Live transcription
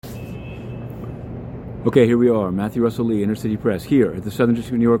Okay, here we are, Matthew Russell Lee, Inner City Press, here at the Southern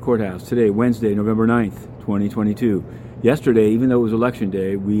District of New York Courthouse. Today, Wednesday, November 9th, 2022. Yesterday, even though it was Election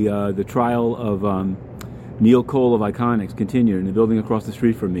Day, the trial of Neil Cole of Iconics continued in the building across the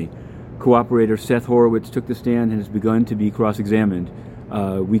street from me. Cooperator Seth Horowitz took the stand and has begun to be cross-examined.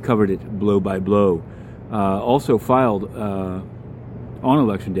 We covered it blow by blow. Also filed on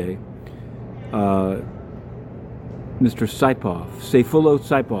Election Day, Mr. Sayfullo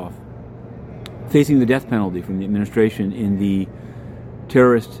Saipov, facing the death penalty from the administration in the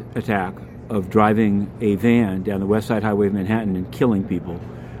terrorist attack of driving a van down the West Side Highway of Manhattan and killing people,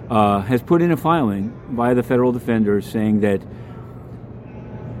 has put in a filing via the federal defenders saying that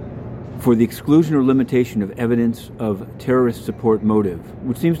for the exclusion or limitation of evidence of terrorist support motive,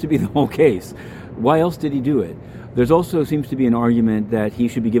 which seems to be the whole case. Why else did he do it? There's also seems to be an argument that he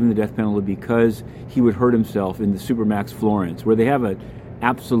should be given the death penalty because he would hurt himself in the Supermax Florence, where they have an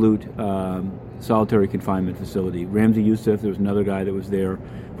absolute solitary confinement facility. Ramzi Youssef, there was another guy that was there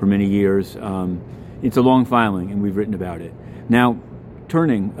for many years. It's a long filing, and we've written about it. Now,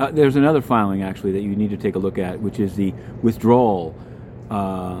 there's another filing, actually, that you need to take a look at, which is the withdrawal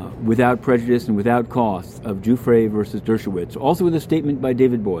without prejudice and without cost of Giuffre versus Dershowitz, also with a statement by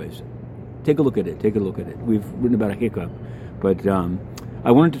David Boies. Take a look at it. We've written about a hiccup. But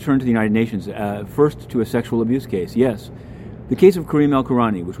I wanted to turn to the United Nations, first to a sexual abuse case. Yes. The case of Karim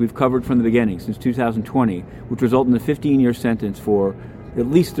El-Kourani, which we've covered from the beginning since 2020, which resulted in a 15-year sentence for at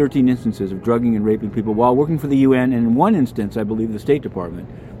least 13 instances of drugging and raping people while working for the UN, and in one instance, I believe, the State Department.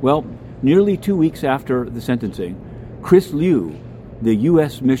 Well, nearly 2 weeks after the sentencing, Chris Liu, the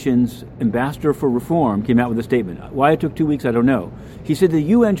U.S. mission's ambassador for reform, came out with a statement. Why it took 2 weeks, I don't know. He said the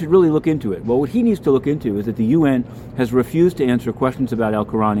UN should really look into it. Well, what he needs to look into is that the UN has refused to answer questions about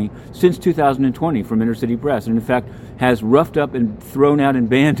El-Kourani since 2020 from Inner City Press, and in fact has roughed up and thrown out and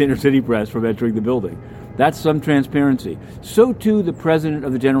banned Inner City Press from entering the building. That's some transparency. So too the President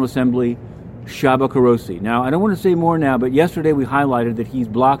of the General Assembly, Shaba Korosi. Now, I don't want to say more now, but yesterday we highlighted that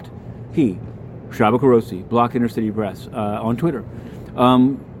Shaba Korosi, blocked Inner City Press on Twitter.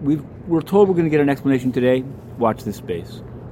 We're told we're going to get an explanation today. Watch this space.